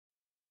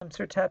I'm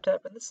Sir Tap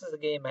Tap, and this is a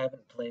game I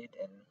haven't played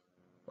in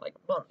like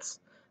months.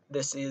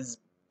 This is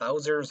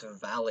Bowser's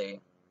Valley.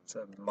 It's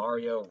a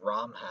Mario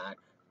ROM hack,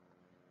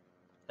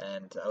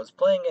 and I was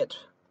playing it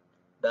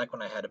back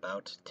when I had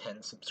about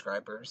 10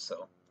 subscribers,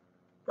 so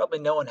probably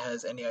no one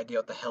has any idea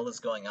what the hell is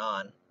going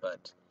on,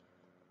 but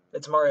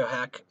it's Mario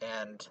hack,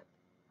 and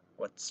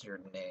what's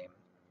your name?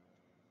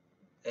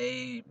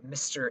 A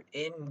Mr.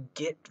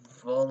 Ingit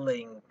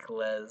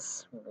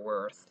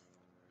Vollingsworth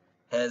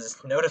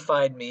has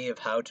notified me of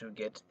how to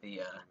get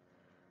the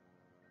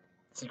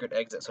secret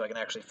exit so I can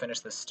actually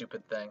finish this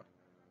stupid thing.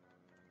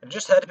 It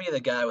just had to be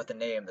the guy with the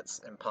name that's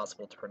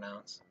impossible to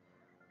pronounce.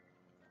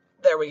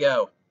 There we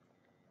go.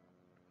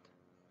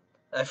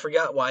 I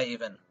forgot why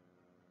even.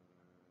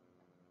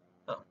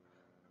 Oh.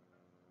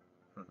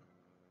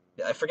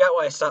 Yeah, I forgot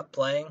why I stopped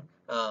playing.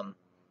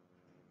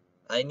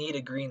 I need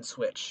a green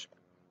switch.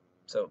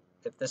 So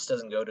if this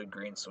doesn't go to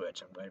green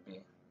switch, I'm going to be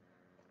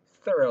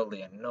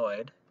thoroughly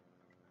annoyed.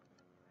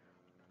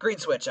 Green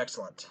switch,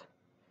 excellent.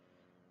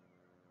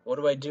 What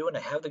do I do when I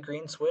have the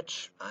green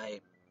switch?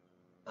 I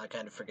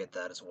kind of forget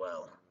that as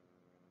well.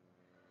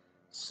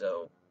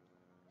 So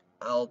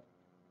I'll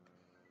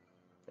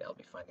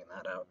be finding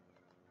that out.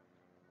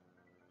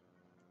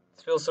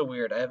 It feels so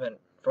weird.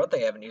 For one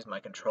thing, I haven't used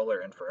my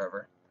controller in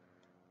forever.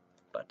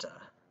 But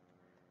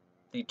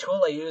the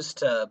tool I use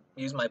to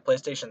use my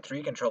PlayStation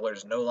 3 controller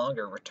is no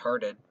longer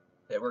retarded.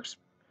 It works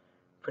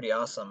pretty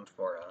awesome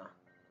for a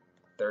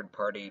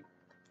third-party,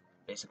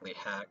 basically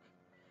hack.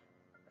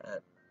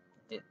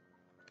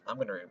 I'm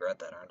gonna regret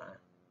that, aren't I?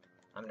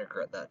 I'm gonna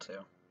regret that too.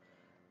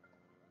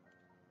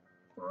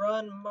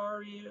 Run,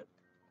 Mario!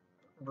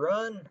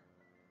 Run!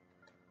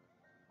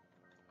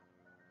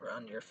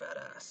 Run, your fat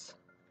ass.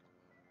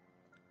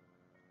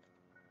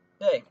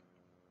 Hey!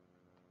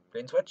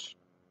 Green switch?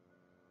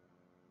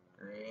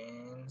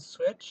 Green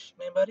switch,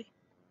 anybody?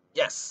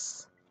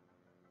 Yes!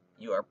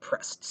 You are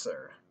pressed,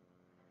 sir.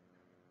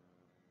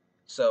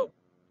 So,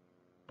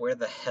 where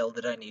the hell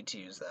did I need to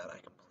use that? I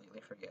completely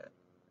forget.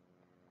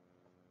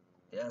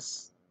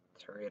 Yes,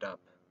 hurry it up.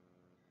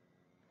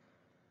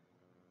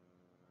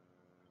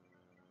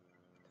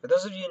 For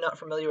those of you not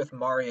familiar with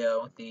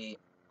Mario, the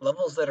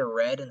levels that are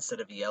red instead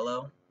of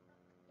yellow,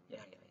 yeah.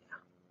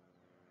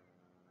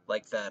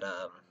 Like that,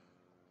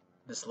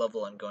 this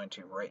level I'm going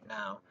to right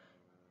now,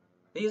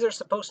 these are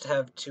supposed to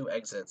have 2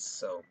 exits,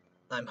 so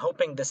I'm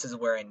hoping this is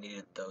where I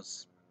needed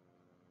those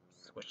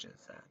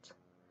switches at.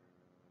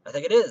 I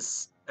think it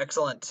is!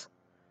 Excellent!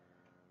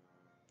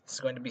 This is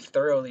going to be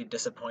thoroughly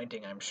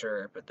disappointing, I'm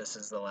sure, but this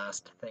is the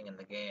last thing in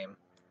the game.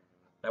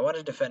 I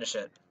wanted to finish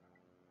it,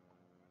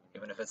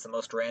 even if it's the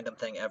most random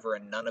thing ever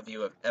and none of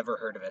you have ever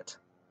heard of it.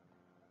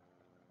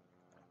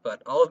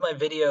 But all of my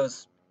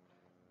videos...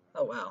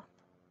 Oh wow.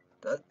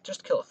 Did that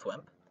just kill a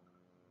thwimp?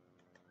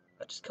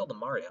 That just killed a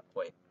Mario.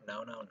 Wait,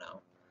 no.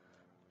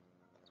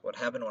 This is what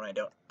happens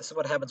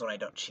when I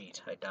don't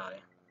cheat. I die.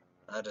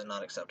 That is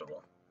not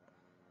acceptable.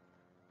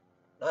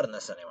 Not in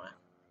this, anyway.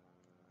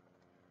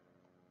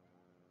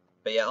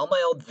 But yeah, all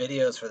my old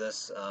videos for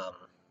this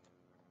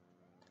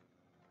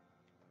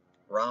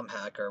ROM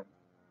hack are...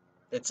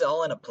 It's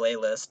all in a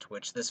playlist,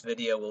 which this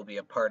video will be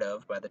a part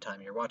of by the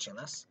time you're watching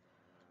this.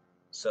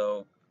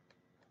 So,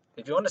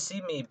 if you want to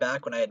see me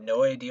back when I had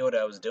no idea what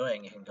I was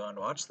doing, you can go and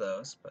watch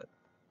those, but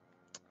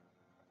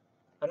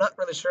I'm not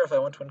really sure if I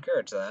want to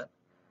encourage that.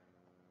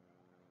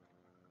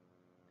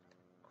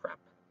 Crap.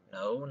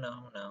 No.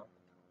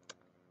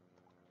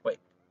 Wait,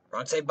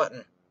 wrong save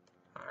button.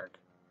 Arg.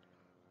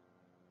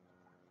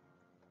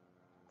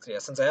 So yeah,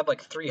 since I have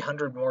like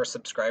 300 more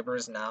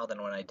subscribers now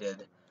than when I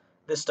did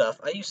this stuff,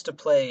 I used to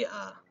play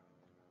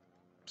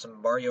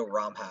some Mario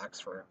ROM hacks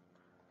for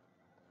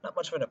not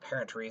much of an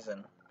apparent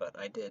reason, but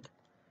I did.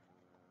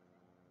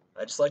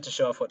 I just like to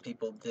show off what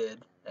people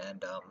did,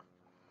 and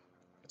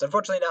it's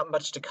unfortunately not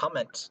much to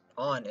comment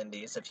on in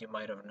these, if you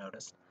might have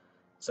noticed.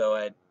 So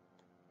I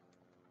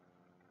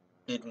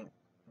didn't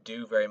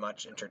do very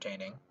much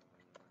entertaining.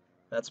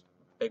 That's a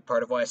big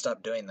part of why I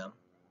stopped doing them.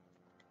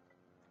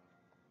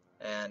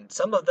 And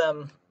some of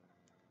them...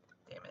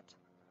 Damn it.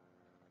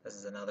 This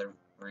is another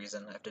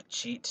reason I have to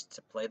cheat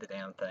to play the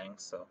damn thing,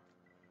 so...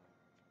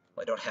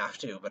 Well, I don't have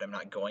to, but I'm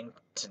not going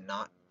to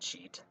not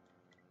cheat.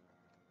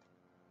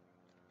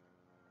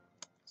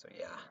 So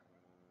yeah.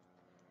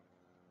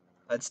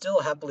 I'd still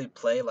happily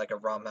play like a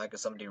ROM hack if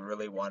somebody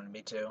really wanted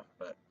me to,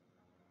 but...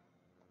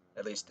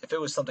 At least, if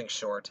it was something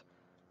short.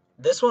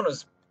 This one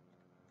was,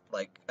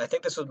 like, I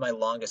think this was my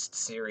longest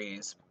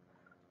series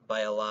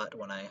by a lot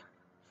when I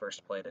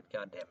first played it.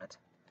 God damn it.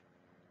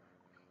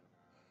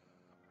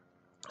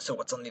 So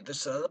what's on the other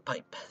side of the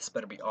pipe? This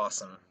better be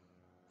awesome.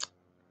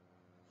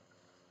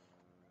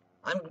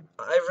 I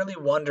really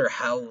wonder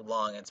how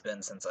long it's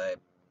been since I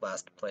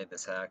last played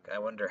this hack. I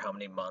wonder how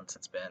many months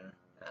it's been,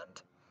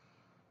 and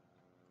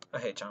I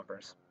hate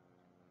chompers.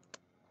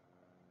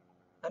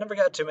 I never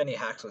got too many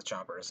hacks with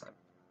chompers. I'm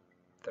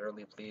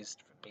thoroughly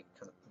pleased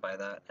by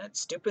that. And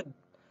it's stupid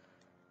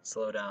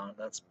slow down.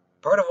 That's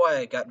part of why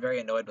I got very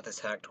annoyed with this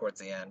hack towards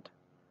the end.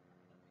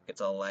 It's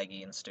all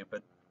laggy and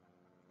stupid.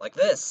 Like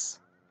this.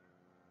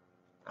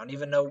 I don't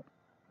even know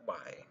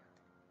why.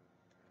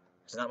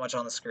 There's not much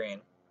on the screen.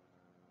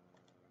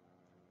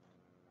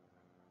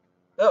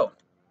 Oh,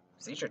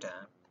 seizure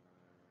time.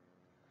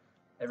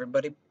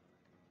 Everybody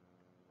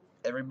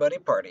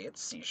party,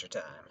 it's seizure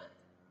time.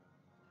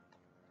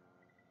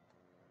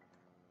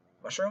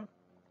 Mushroom?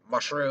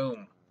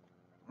 Mushroom!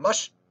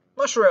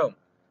 Mushroom!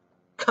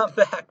 Come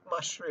back,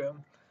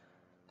 mushroom!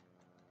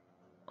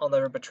 I'll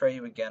never betray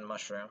you again,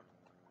 mushroom.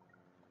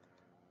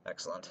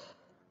 Excellent.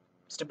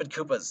 Stupid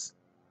Koopas.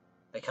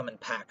 They come in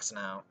packs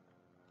now.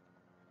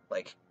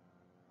 Like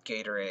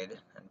Gatorade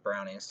and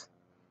brownies.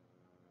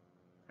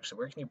 Actually,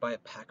 where can you buy a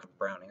pack of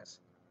brownies?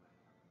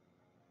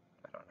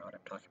 I don't know what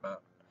I'm talking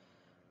about.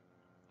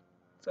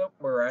 So,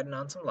 we're riding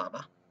on some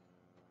lava.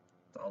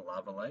 It's all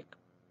lava-like.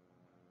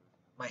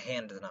 My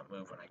hand does not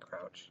move when I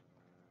crouch.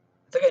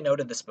 I think I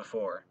noted this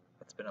before.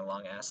 It's been a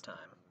long-ass time.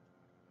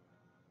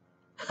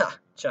 Ha!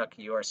 Chuck,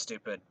 you are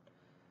stupid.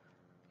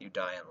 You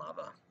die in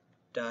lava.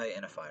 Die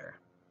in a fire.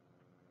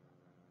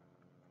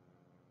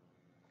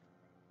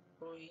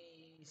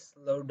 Please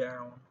slow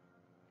down.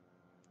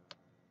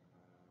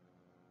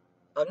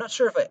 I'm not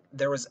sure if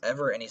there was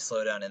ever any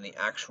slowdown in the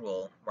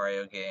actual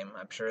Mario game.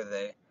 I'm sure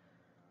the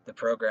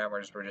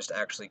programmers were just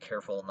actually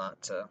careful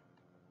not to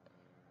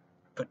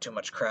put too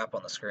much crap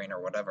on the screen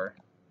or whatever.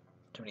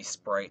 Too many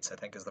sprites, I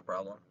think, is the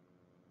problem.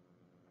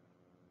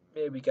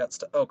 Maybe we got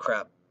stuff. Oh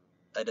crap!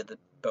 I did the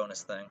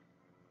bonus thing.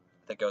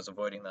 I think I was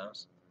avoiding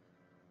those.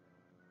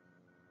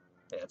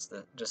 Yeah, it's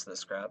just the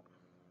scrap.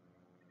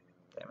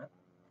 Damn it!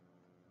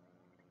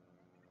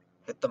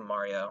 Hit the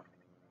Mario.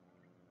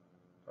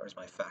 Where's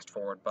my fast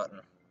forward button?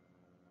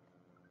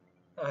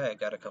 Oh hey, I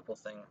got a couple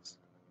things.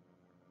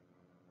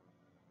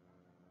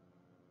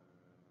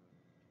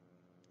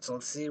 So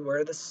let's see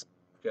where this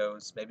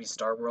goes. Maybe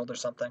Star World or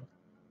something?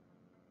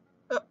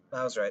 Oh,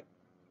 I was right.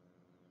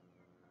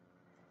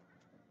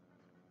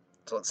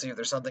 So let's see if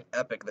there's something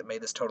epic that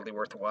made this totally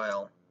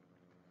worthwhile.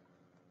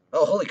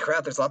 Oh, holy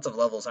crap, there's lots of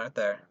levels, aren't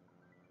there?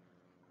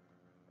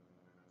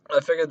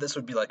 I figured this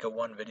would be like a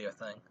one video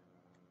thing.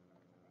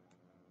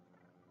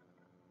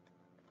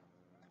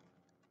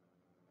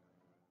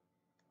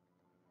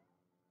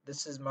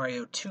 This is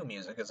Mario 2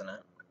 music, isn't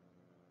it?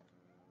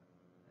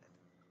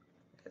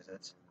 Is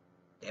it?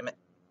 Damn it.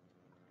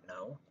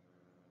 No.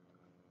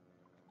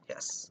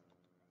 Yes.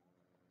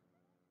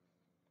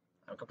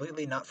 I'm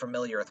completely not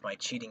familiar with my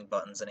cheating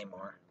buttons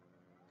anymore.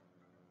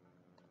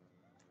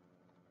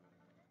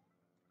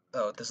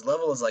 Oh, this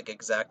level is like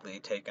exactly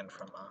taken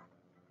from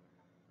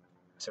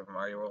Super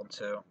Mario World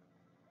 2.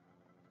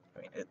 I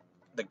mean,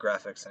 the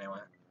graphics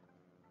anyway.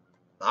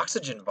 The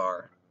oxygen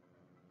bar.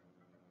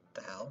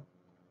 What the hell?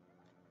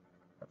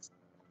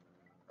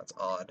 That's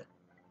odd.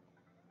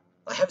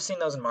 I have seen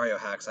those in Mario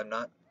hacks. I'm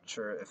not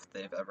sure if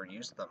they've ever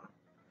used them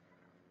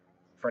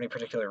for any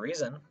particular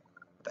reason,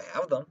 but they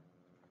have them.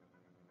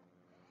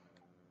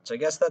 So I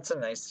guess that's a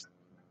nice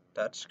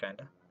touch,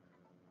 kinda.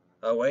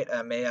 Oh wait,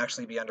 I may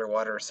actually be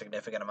underwater a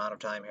significant amount of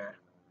time here.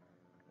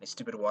 These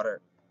stupid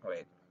water...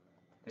 Wait.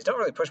 These don't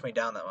really push me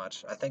down that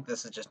much. I think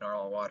this is just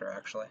normal water,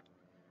 actually.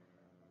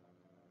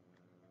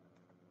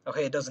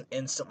 Okay, it doesn't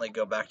instantly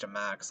go back to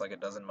max like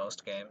it does in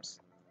most games.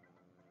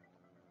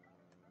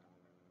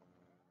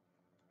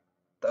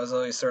 That was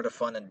always sort of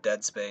fun in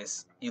Dead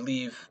Space. You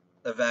leave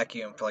a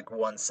vacuum for like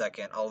 1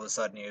 second, all of a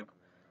sudden you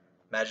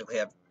magically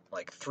have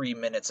like 3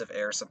 minutes of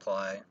air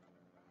supply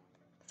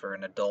for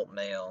an adult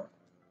male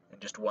in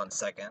just 1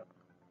 second.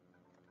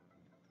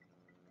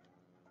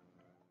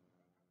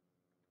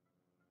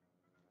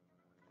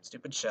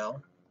 Stupid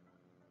shell.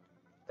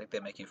 I think they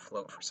make you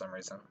float for some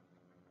reason.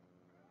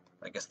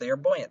 I guess they are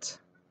buoyant.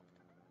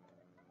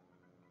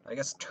 I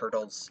guess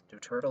turtles. Do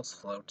turtles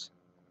float?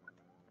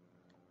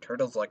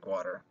 Turtles like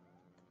water.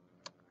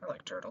 I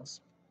like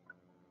turtles.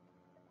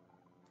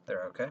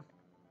 They're okay.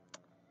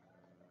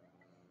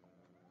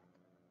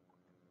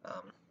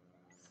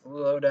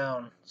 Slow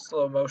down.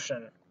 Slow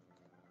motion.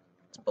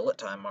 It's bullet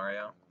time,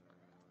 Mario.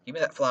 Give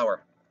me that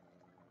flower.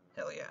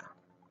 Hell yeah.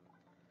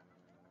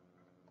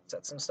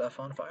 Set some stuff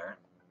on fire.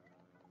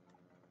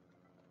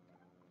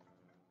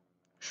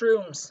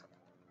 Shrooms.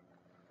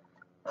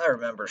 I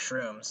remember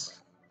shrooms.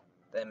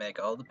 They make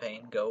all the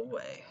pain go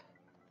away.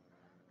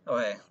 Oh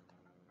hey.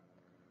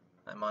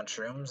 I'm on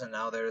shrooms and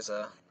now there's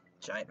a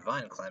giant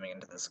vine climbing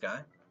into the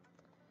sky.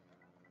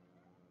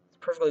 It's a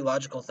perfectly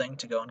logical thing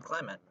to go and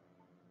climb it.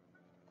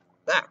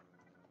 Ah!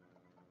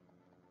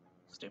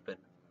 Stupid.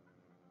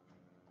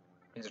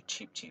 These are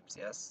cheap cheeps,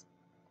 yes?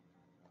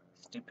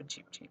 Stupid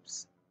cheap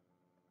cheeps.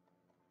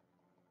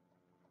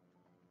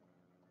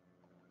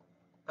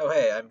 Oh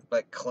hey, I'm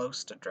like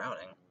close to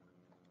drowning.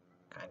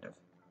 Kind of.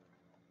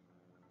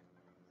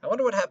 I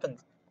wonder what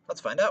happens.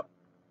 Let's find out.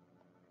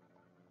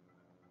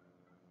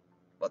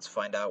 Let's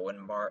find out when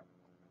Mario...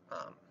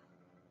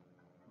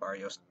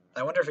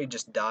 I wonder if he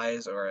just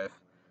dies or if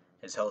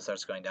his health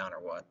starts going down or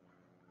what.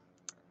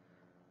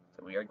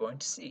 So we are going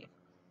to see.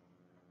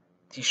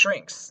 He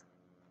shrinks.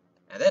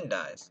 And then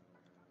dies.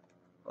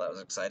 Well, that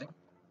was exciting.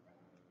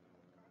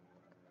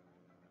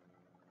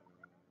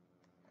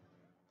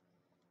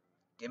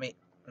 Gimme.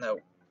 No.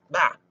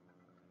 Bah!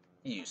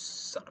 You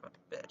son of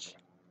a bitch.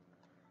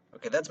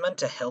 Okay, that's meant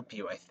to help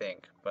you, I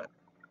think, but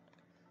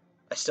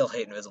I still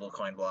hate invisible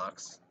coin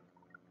blocks.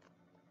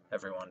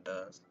 Everyone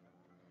does.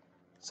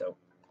 So,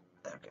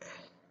 okay.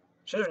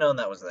 Should have known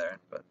that was there,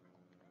 but...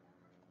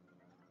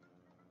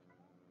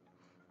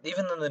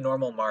 Even in the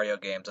normal Mario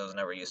games, I was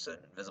never used to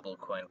invisible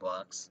coin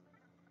blocks.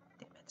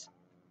 Damn it.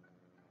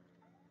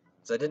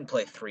 So I didn't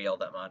play 3 all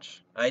that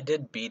much. I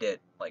did beat it,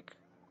 like,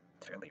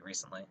 fairly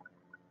recently.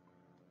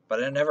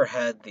 But I never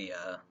had the,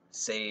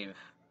 save.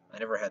 I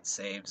never had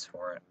saves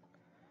for it.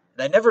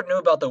 And I never knew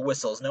about the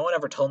whistles. No one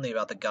ever told me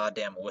about the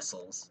goddamn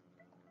whistles.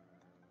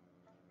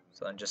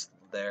 So I'm just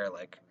there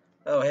like,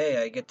 oh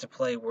hey, I get to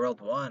play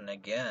World 1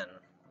 again.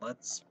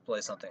 Let's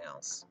play something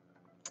else.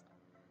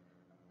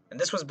 And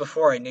this was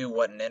before I knew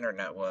what an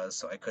internet was,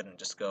 so I couldn't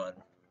just go and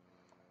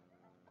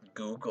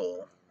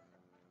Google,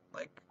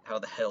 like, how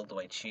the hell do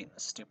I cheat in a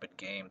stupid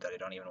game that I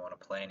don't even want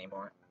to play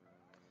anymore?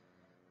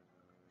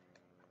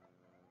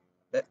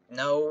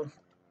 No.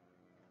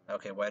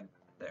 Okay, what?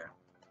 There.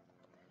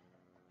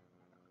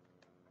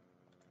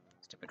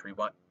 Stupid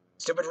rewind.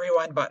 Stupid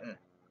rewind button.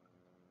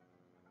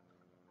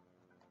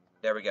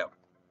 There we go.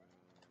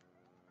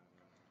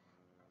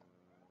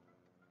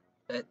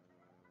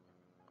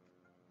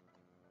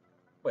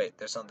 Wait,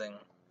 there's something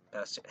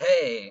past it.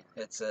 Hey,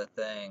 it's a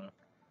thing.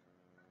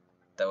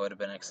 That would have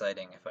been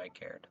exciting if I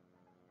cared.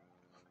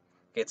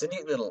 Okay, it's a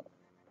neat little...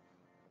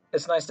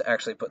 It's nice to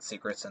actually put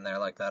secrets in there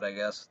like that, I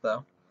guess,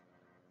 though.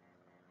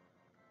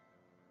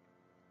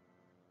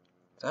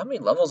 So how many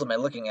levels am I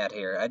looking at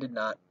here? I did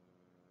not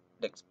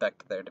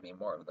expect there to be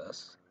more of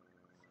this.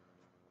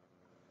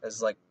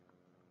 There's like...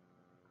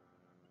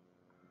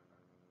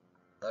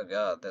 Oh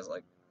god, there's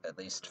like at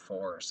least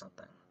 4 or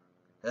something.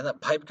 And then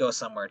that pipe goes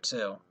somewhere,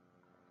 too.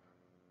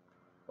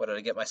 What did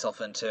I get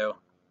myself into?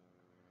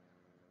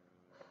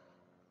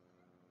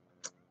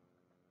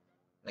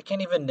 I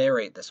can't even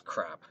narrate this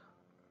crap.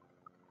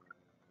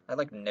 I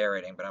like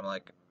narrating, but I'm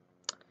like...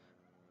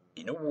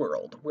 In a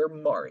world where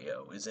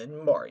Mario is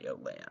in Mario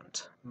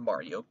Land,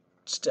 Mario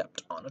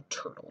stepped on a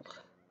turtle.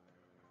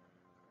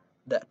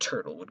 That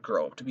turtle would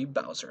grow up to be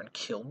Bowser and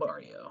kill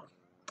Mario.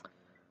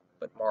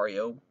 But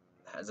Mario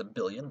has a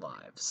billion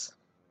lives.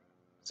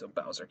 So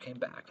Bowser came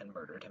back and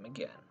murdered him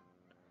again.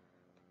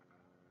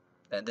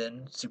 And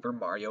then Super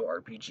Mario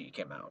RPG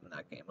came out, and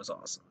that game was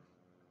awesome.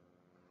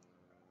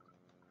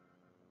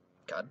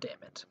 God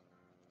damn it.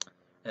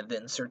 And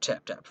then Sir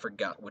Tap Tap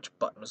forgot which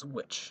button was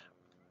which.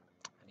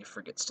 And he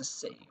forgets to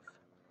save.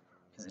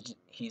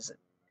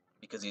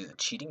 Because he's a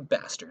cheating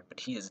bastard,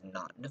 but he is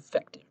not an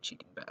effective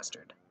cheating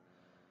bastard.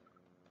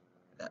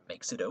 That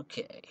makes it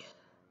okay.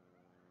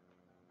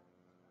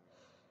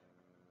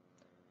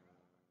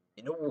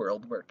 In a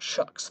world where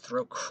chucks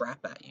throw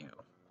crap at you,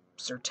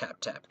 Sir Tap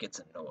Tap gets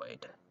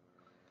annoyed.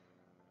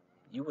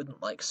 You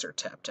wouldn't like Sir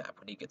Tap Tap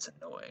when he gets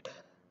annoyed.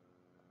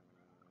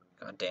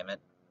 God damn it.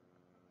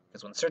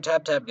 Because when Sir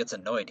Tap Tap gets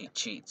annoyed, he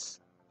cheats.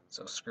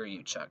 So screw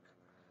you, Chuck.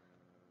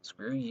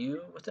 Screw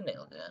you with a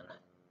nail gun.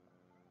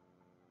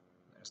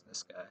 There's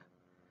this guy.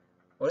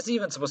 What is he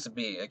even supposed to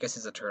be? I guess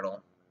he's a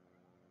turtle.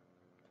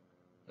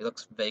 He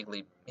looks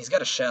vaguely... He's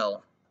got a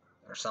shell.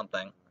 Or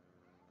something.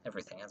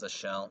 Everything has a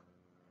shell.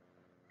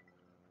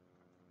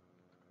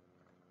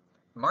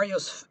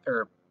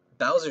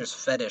 Bowser's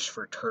fetish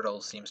for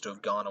turtles seems to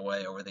have gone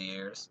away over the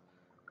years.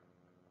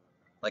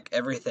 Like,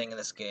 everything in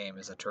this game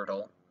is a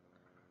turtle.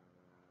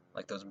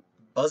 Like those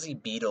buzzy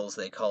beetles,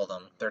 they call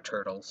them. They're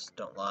turtles,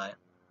 don't lie.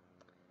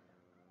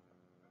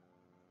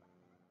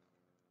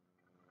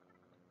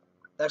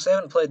 Actually, I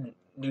haven't played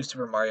New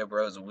Super Mario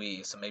Bros.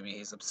 Wii, so maybe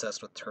he's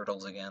obsessed with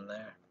turtles again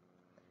there.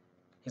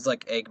 He's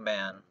like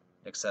Eggman,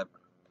 except...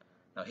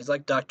 No, he's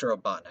like Dr.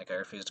 Robotnik. I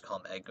refuse to call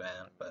him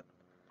Eggman, but...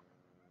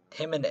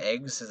 Him and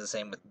eggs is the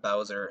same with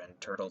Bowser and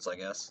turtles, I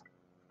guess.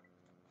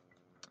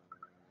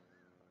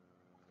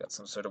 Got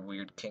some sort of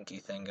weird kinky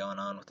thing going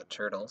on with the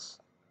turtles.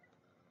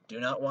 Do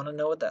not want to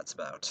know what that's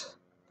about.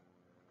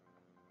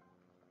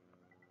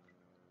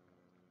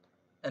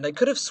 And I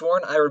could have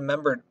sworn I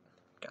remembered...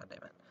 God damn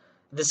it.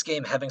 This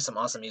game having some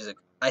awesome music.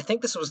 I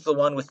think this was the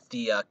one with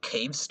the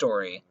cave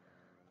story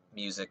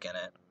music in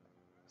it.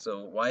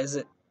 So why is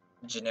it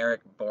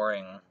generic,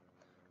 boring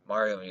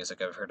Mario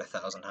music I've heard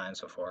 1,000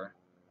 times before?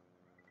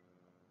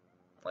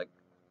 Like,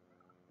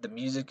 the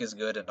music is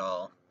good and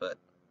all, but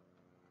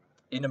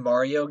in a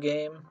Mario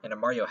game, in a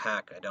Mario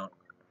hack, I don't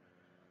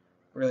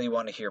really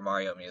want to hear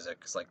Mario music,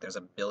 because like there's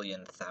a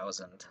billion,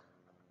 thousand,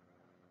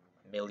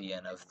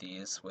 million of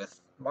these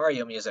with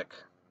Mario music.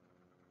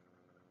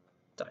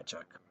 Die,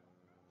 Chuck.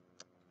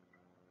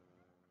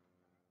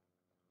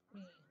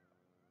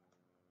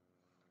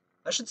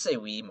 I should say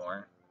 "we"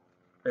 more.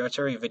 Pretty much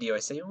every video I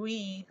say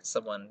 "we,"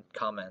 someone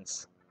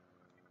comments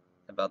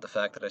about the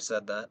fact that I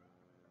said that.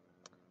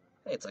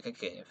 Hey, it's like a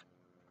cave.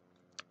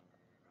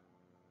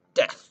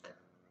 Death.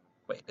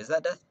 Wait, is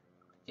that death?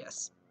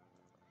 Yes.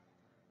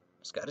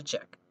 Just gotta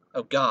check.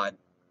 Oh god.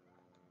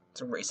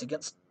 It's a race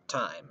against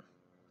time.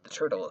 The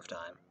turtle of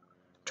time.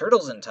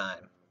 Turtles in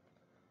time.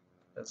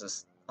 There's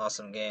this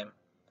Awesome game.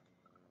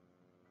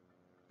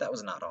 That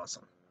was not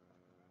awesome.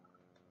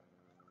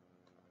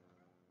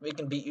 We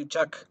can beat you,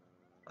 Chuck.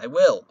 I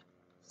will.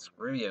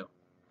 Screw you.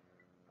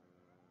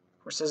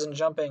 Horses and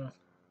jumping.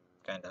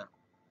 Kinda.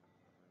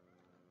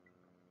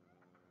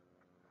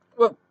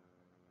 Whoa!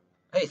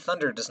 Hey,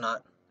 thunder does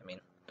not...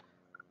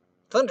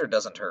 thunder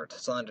doesn't hurt.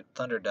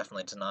 Thunder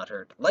definitely does not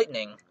hurt.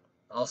 Lightning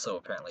also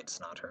apparently does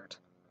not hurt.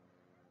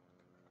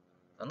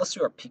 Unless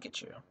you are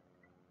Pikachu.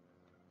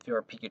 If you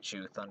are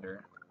Pikachu,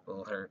 thunder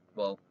will hurt.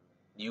 Well,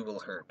 you will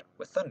hurt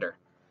with thunder.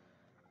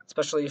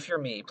 Especially if you're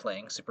me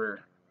playing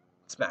Super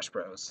Smash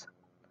Bros.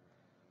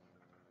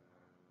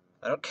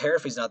 I don't care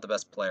if he's not the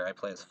best player. I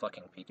play as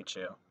fucking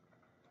Pikachu.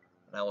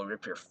 And I will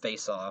rip your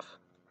face off.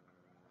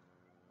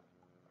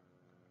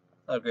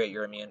 Oh great,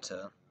 you're immune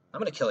to... I'm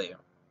gonna kill you.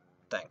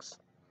 Thanks.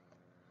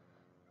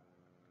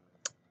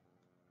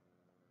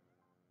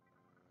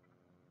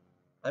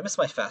 I miss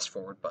my fast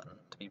forward button,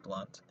 to be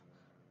blunt.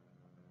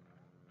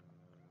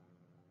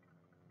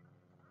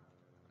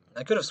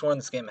 I could have sworn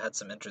this game had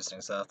some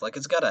interesting stuff. Like,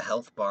 it's got a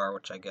health bar,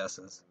 which I guess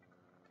is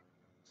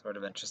sort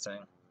of interesting.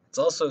 It's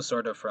also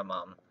sort of from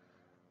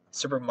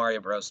Super Mario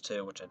Bros.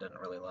 2, which I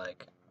didn't really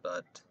like,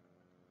 but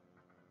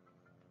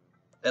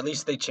at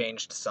least they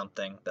changed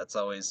something. That's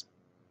always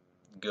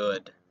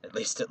good. At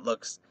least it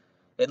looks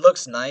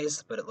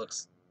nice, but it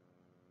looks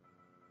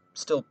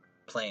still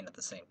plain at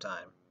the same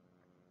time.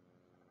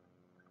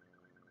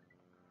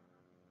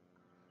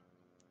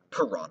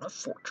 Piranha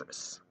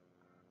Fortress.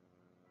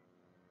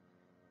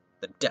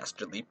 The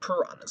dastardly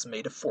piranhas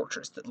made a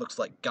fortress that looks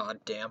like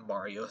goddamn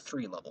Mario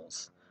 3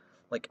 levels,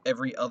 like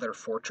every other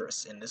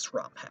fortress in this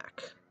ROM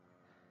hack.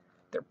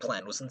 Their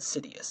plan was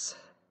insidious.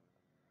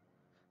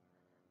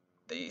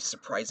 They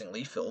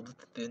surprisingly filled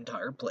the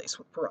entire place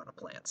with piranha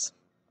plants,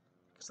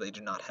 because they do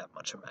not have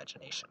much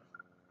imagination.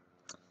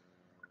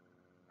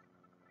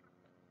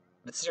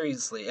 But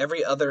seriously,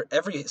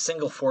 every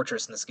single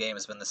fortress in this game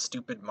has been the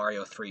stupid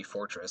Mario 3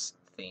 fortress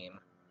theme.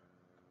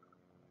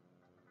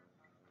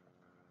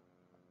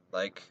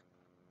 Like,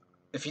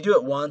 if you do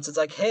it once, it's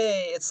like,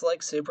 hey, it's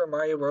like Super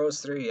Mario Bros.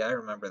 3. I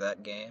remember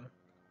that game.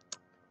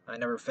 I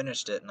never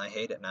finished it, and I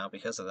hate it now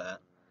because of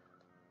that.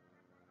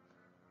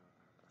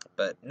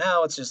 But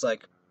now it's just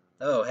like,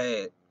 oh,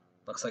 hey,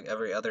 looks like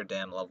every other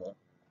damn level.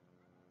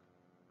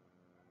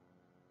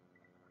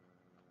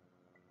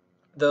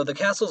 Though the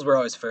castles were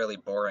always fairly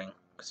boring,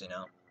 because, you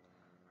know,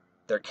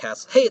 they're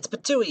castles. Hey, it's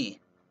Patooey!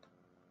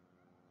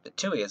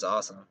 Patooey is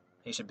awesome.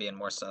 He should be in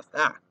more stuff.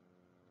 Ah!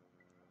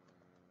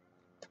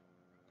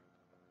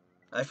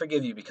 I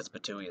forgive you because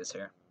Patooey is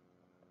here.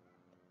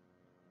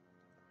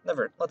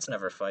 Let's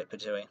never fight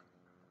Patooey.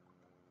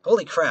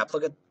 Holy crap,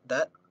 look at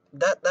that.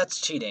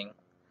 That's cheating.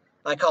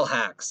 I call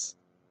hacks.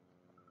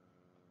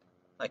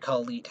 I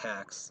call elite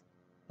hacks.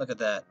 Look at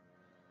that.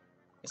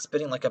 He's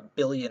spitting like 1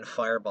 billion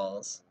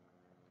fireballs.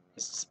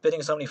 He's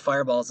spitting so many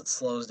fireballs it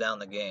slows down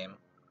the game.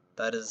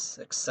 That is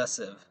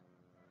excessive.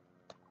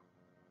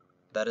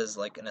 That is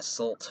like an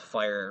assault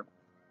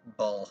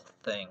fireball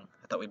thing.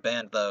 I thought we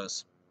banned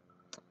those.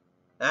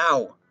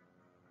 Ow!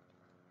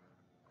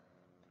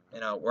 You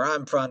know, where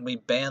I'm from, we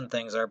ban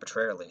things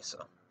arbitrarily,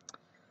 so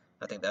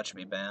I think that should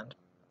be banned.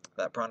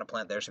 That piranha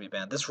plant there should be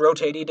banned. This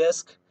rotating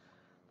disc,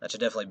 that should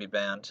definitely be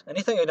banned.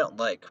 Anything I don't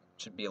like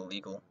should be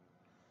illegal.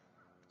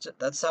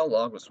 That's how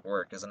logos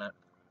work, isn't it?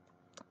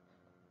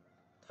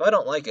 If I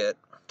don't like it,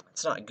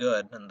 it's not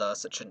good, and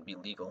thus it shouldn't be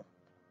legal.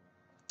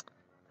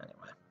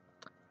 Anyway.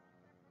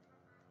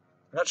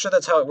 I'm not sure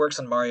that's how it works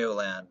in Mario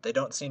Land. They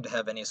don't seem to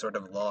have any sort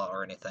of law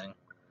or anything.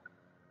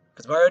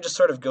 Because Mario just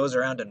sort of goes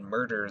around and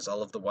murders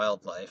all of the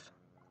wildlife.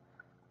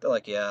 They're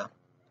like, yeah.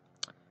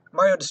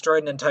 Mario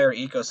destroyed an entire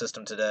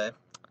ecosystem today.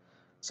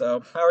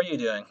 So, how are you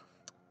doing?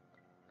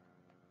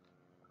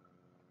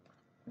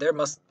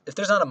 If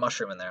there's not a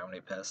mushroom in there, I'm gonna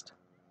be pissed.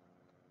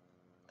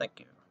 Thank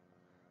you.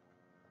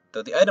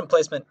 Though the item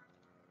placement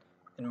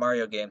in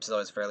Mario games is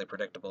always fairly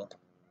predictable.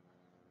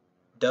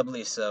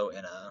 Doubly so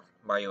in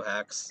Mario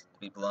hacks, to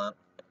be blunt.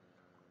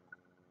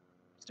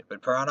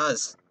 Stupid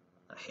piranhas!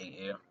 I hate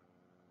you.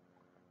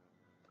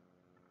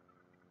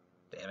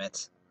 Damn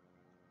it.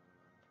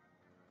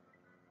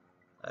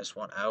 I just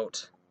want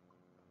out.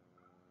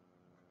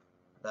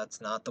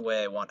 That's not the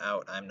way I want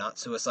out. I'm not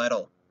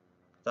suicidal.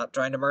 Stop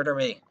trying to murder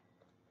me.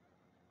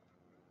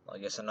 Well, I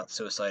guess I'm not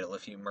suicidal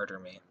if you murder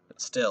me.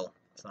 But still,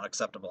 it's not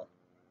acceptable.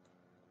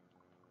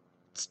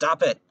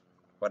 Stop it!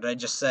 What did I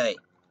just say?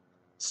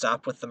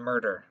 Stop with the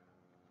murder.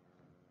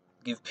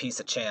 Give peace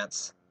a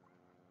chance.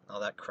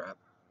 All that crap.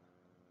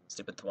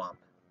 Stupid thwomp.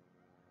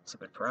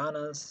 Stupid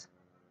piranhas.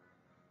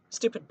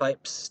 Stupid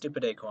pipes.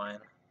 Stupid equine.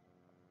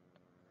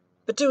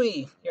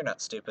 Patooey! You're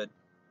not stupid.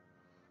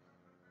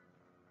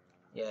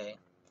 Yay.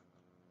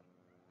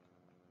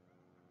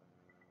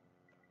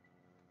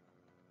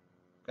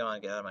 Come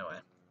on, get out of my way.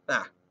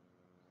 Ah!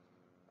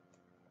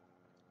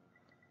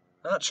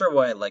 I'm not sure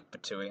why I like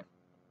Patooey.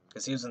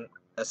 Because he was in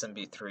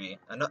SMB3.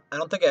 I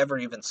don't think I ever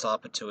even saw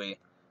Patooey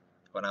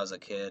when I was a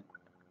kid.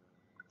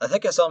 I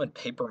think I saw him in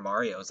Paper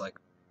Mario. I was like,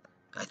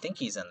 I think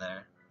he's in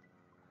there.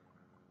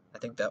 I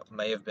think that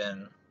may have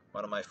been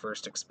one of my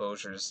first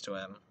exposures to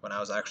him when I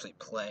was actually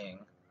playing.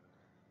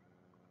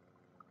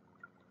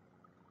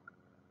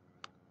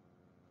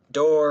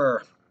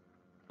 Door!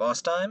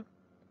 Boss time?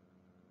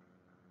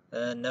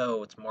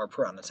 No, it's more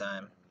piranha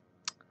time.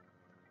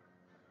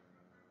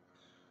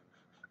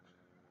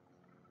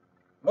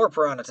 More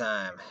piranha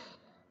time!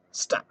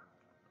 Stop!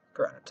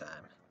 Piranha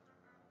time.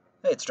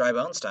 Hey, it's dry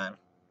bones time.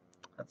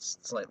 That's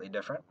slightly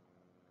different.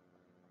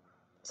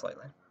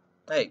 Slightly.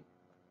 Hey,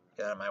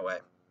 get out of my way.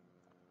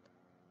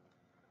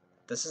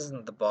 This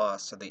isn't the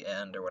boss or the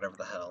end or whatever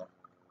the hell.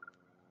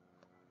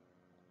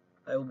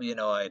 I will be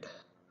annoyed.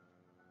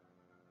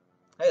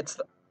 Hey, it's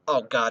the...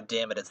 Oh, god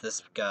damn it, it's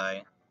this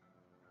guy.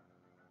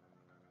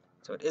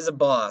 So it is a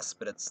boss,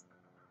 but it's...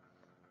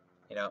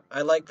 You know,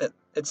 I like that...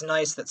 It's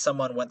nice that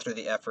someone went through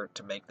the effort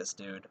to make this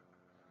dude.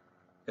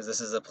 Because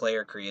this is a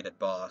player-created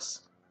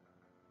boss.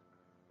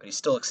 But he's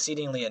still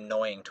exceedingly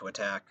annoying to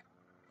attack.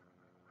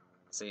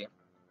 See?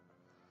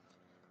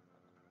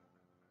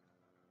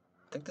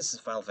 I think this is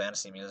Final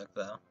Fantasy music,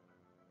 though.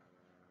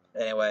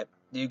 Anyway,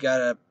 you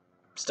gotta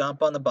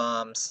stomp on the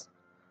bombs,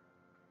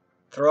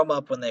 throw them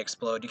up when they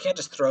explode. You can't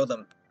just throw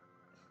them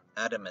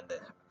at him and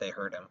they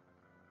hurt him.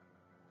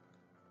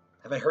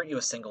 Have I hurt you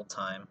a single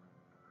time?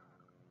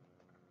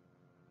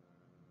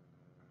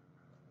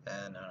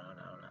 No.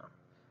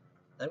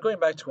 I'm going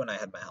back to when I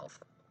had my health.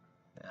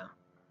 Yeah.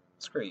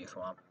 Screw you,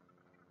 Thwomp.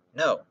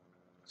 No.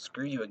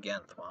 Screw you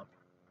again, Thwomp.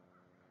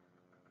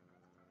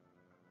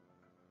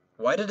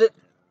 Why did it...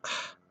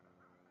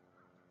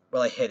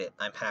 Well, I hit it.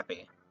 I'm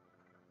happy.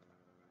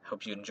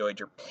 Hope you enjoyed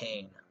your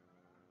pain.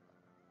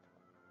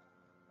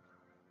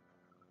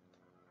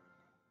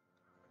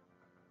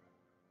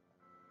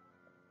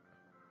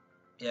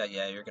 Yeah,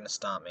 you're gonna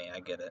stomp me. I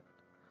get it.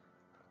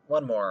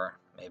 One more,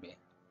 maybe.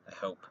 I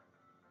hope.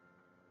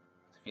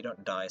 If you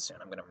don't die soon,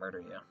 I'm gonna murder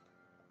you.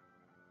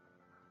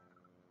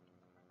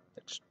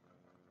 Which,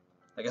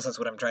 I guess that's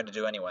what I'm trying to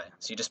do anyway.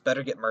 So you just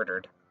better get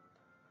murdered.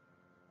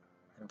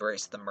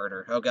 Embrace the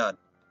murder. Oh god.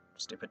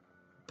 Stupid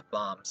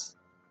bombs.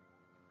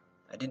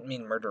 I didn't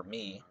mean murder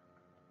me.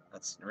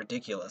 That's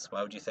ridiculous.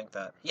 Why would you think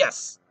that?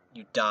 Yes!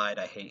 You died.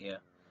 I hate you.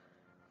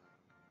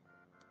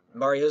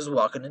 Mario's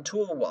walking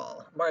into a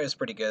wall. Mario's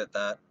pretty good at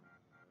that.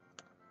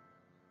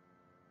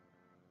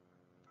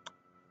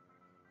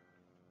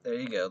 There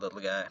you go, little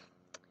guy.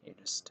 You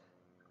just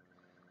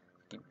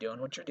keep doing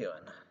what you're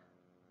doing.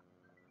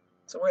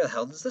 So where the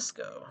hell does this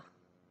go?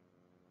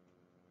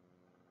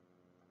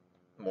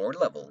 More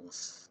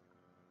levels.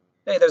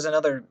 Hey, there's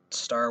another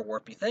star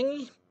warpy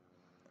thingy.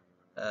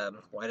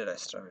 Why did I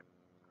start?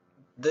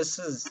 This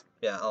is...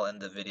 Yeah, I'll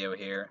end the video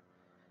here.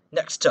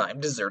 Next time,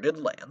 Deserted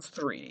Lands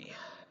 3,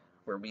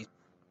 where we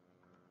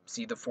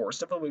see the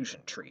Forest of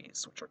Illusion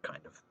trees, which are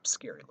kind of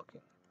scary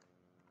looking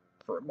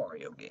for a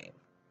Mario game.